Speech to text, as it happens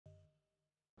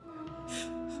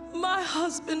My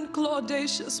husband,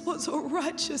 Claudacious, was a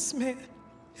righteous man,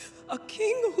 a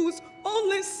king whose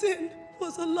only sin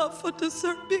was a love for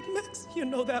dessert Big Macs. You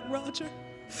know that, Roger.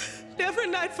 Every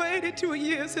night for 82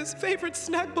 years, his favorite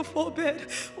snack before bed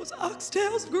was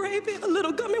oxtails, gravy, a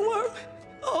little gummy worm.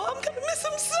 Oh, I'm gonna miss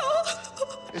him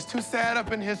so. It's too sad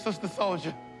up in here, Sister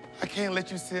Soldier. I can't let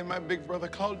you send my big brother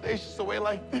Claudacious away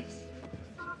like this.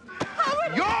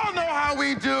 Y'all know how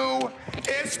we do.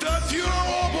 It's the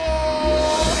funeral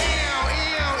bowl.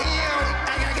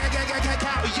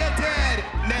 You're dead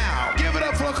now. Give it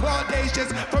up for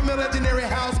Claudacious from the legendary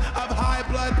house of high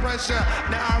blood pressure.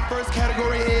 Now our first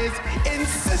category is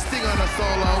insisting on a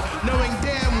solo, knowing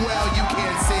damn well you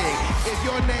can't sing. If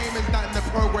your name is not in the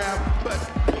program, but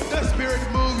the spirit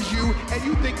moves you and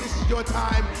you think this is your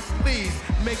time, please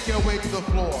make your way to the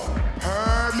floor.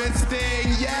 Hermit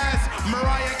Sting, yes.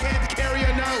 Mariah can't carry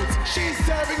a note. She's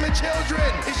serving the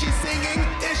children. Is she singing?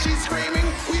 Is she screaming?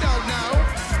 We don't know.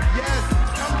 Yes,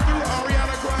 come through,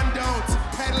 Ariana Grande, don't.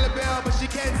 Patti LaBelle, but she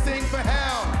can't sing for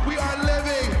hell. We are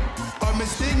living. Miss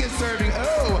Sting is serving.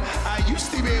 Oh, I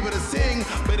used to be able to sing,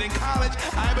 but in college,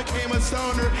 I became a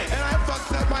stoner, and I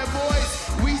fucked up my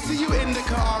voice. We see you in the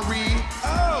car, Ree.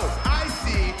 Oh, I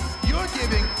see. You're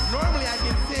giving. Normally I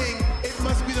can sing. It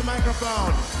must be the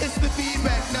microphone. It's the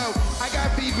feedback. No, I got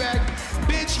feedback.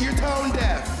 Bitch, you're tone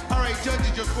deaf. All right,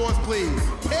 judges, your scores, please.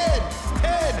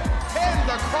 10s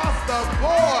across the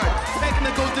board.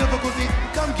 Technical difficulties.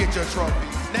 Come get your trophy.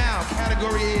 Now,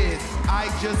 category is, I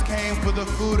just came for the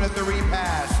food at the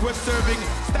repast. We're serving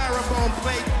styrofoam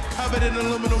plate covered in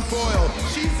aluminum foil.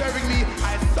 She's serving me,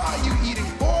 I saw you eating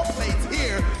 4 plates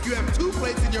here. You have 2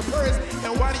 plates in your purse,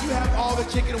 and why do you have all the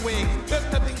chicken wings? There's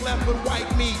nothing left but white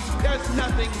meat. There's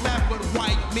nothing left but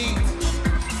white meat.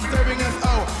 Serving us,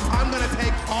 oh, I'm gonna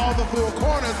take all the 4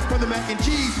 corners from the mac and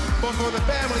cheese before the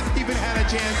families even had a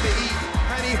chance to eat.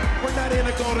 Honey, we're not in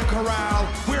a golden corral,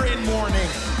 we're in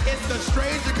mourning. It's the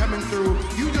stranger coming through.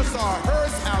 You just saw a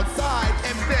hearse outside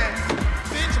and then,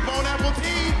 bitch, Bon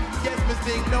Appetit? Yes, Miss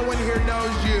Sting, no one here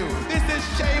knows you. This is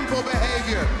shameful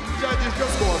behavior. Judges,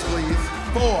 your scores, please.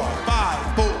 4,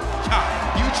 5, 4, chop.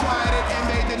 You tried it and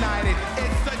they denied it.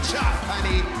 It's a chop,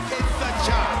 honey, it's a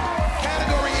chop.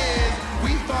 Category is,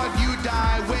 we thought you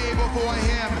died way before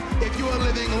him. If you are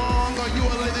living long or you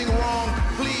are living wrong,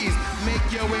 please make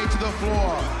your way to the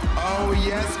floor. Oh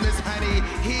yes, Miss Honey,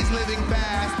 he's living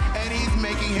fast and he's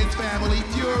making his family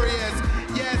furious.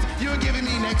 Yes, you're giving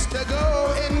me next to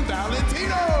go in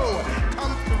Valentino.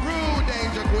 Come through,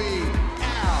 Danger Queen.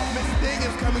 Ow, Miss Sting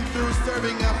is coming through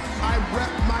serving up. I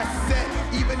rep my set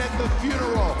even at the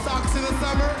funeral. Socks in the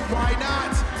summer? Why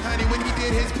not? Honey, when he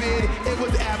did his bid, it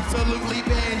was absolutely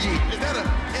Benji. Is that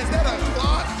a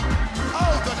clock?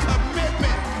 Oh, the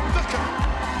commitment.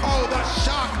 Oh, the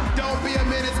shock. Don't be a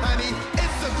menace, honey.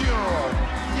 It's the funeral.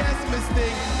 Yes, Miss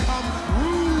Sting, come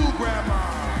through, Grandma.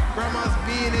 Grandma's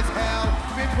mean as hell.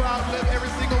 Bitch will outlive every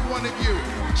single one of you.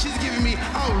 She's giving me,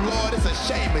 oh Lord, it's a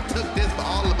shame it took this for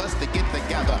all of us to get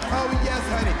together. Oh yes,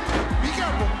 honey. Be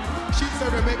careful. She's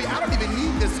serving, baby. I don't even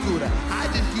need this scooter. I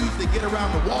just use it to get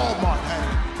around the Walmart,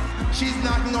 honey. She's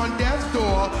knocking on death's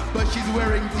door, but she's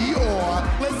wearing Dior.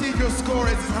 Let's see if your score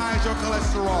is as high as your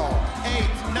cholesterol.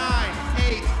 8,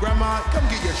 9, 8. Grandma, come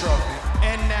get your trophy.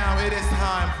 And now it is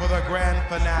time for the grand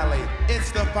finale.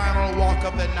 It's the final walk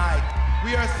of the night.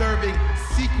 We are serving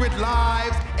secret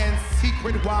lives and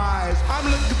secret wives. I'm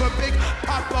looking for Big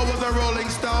Papa with a Rolling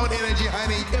Stone energy,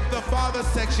 honey. If the father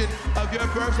section of your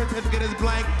birth certificate is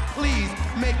blank, please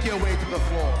make your way to the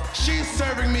floor. She's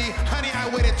serving me, honey, I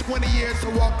waited 20 years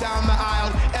to walk down the aisle,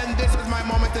 and this is my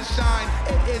moment to shine.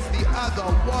 It is the other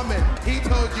woman. He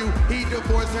told you he'd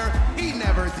divorce her, he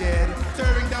never did.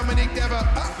 Serving Dominique Deva,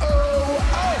 oh,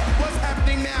 what's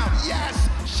happening now? Yes,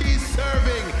 she's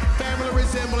serving. Family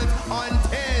resemblance on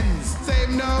 10s.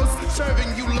 Same nose,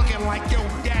 serving you looking like your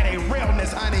daddy.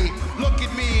 Realness, honey. Look at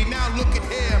me, now look at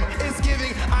him. It's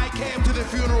giving, I came to the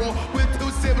funeral with 2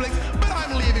 siblings, but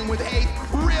I'm leaving with 8.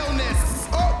 Realness.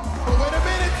 Oh, but wait a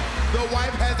minute. The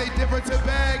wife has a different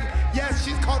bag. Yes,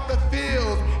 she's caught the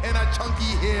feels in a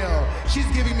chunky heel. She's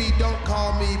giving me, don't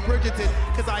call me Bridgerton,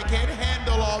 cause I can't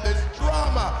handle all this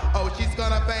drama. Oh, she's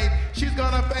gonna faint, she's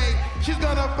gonna faint, she's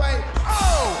gonna faint.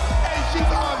 Oh, and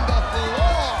she's on the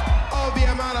floor. Oh, the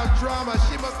amount of drama.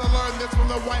 She must have learned this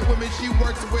from the white women she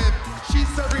works with. She's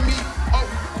serving me, oh,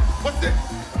 what's this?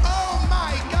 Oh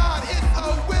my God, it's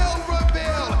a will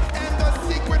reveal, and the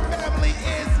secret family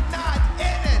is not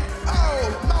in it. Oh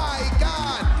my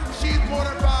God, she's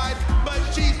mortified, but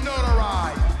she's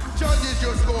notarized. Judges,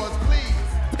 your scores, please.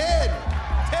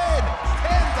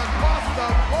 10s across the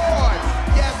board.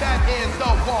 Yeah, that is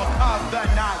the walk of the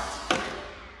night.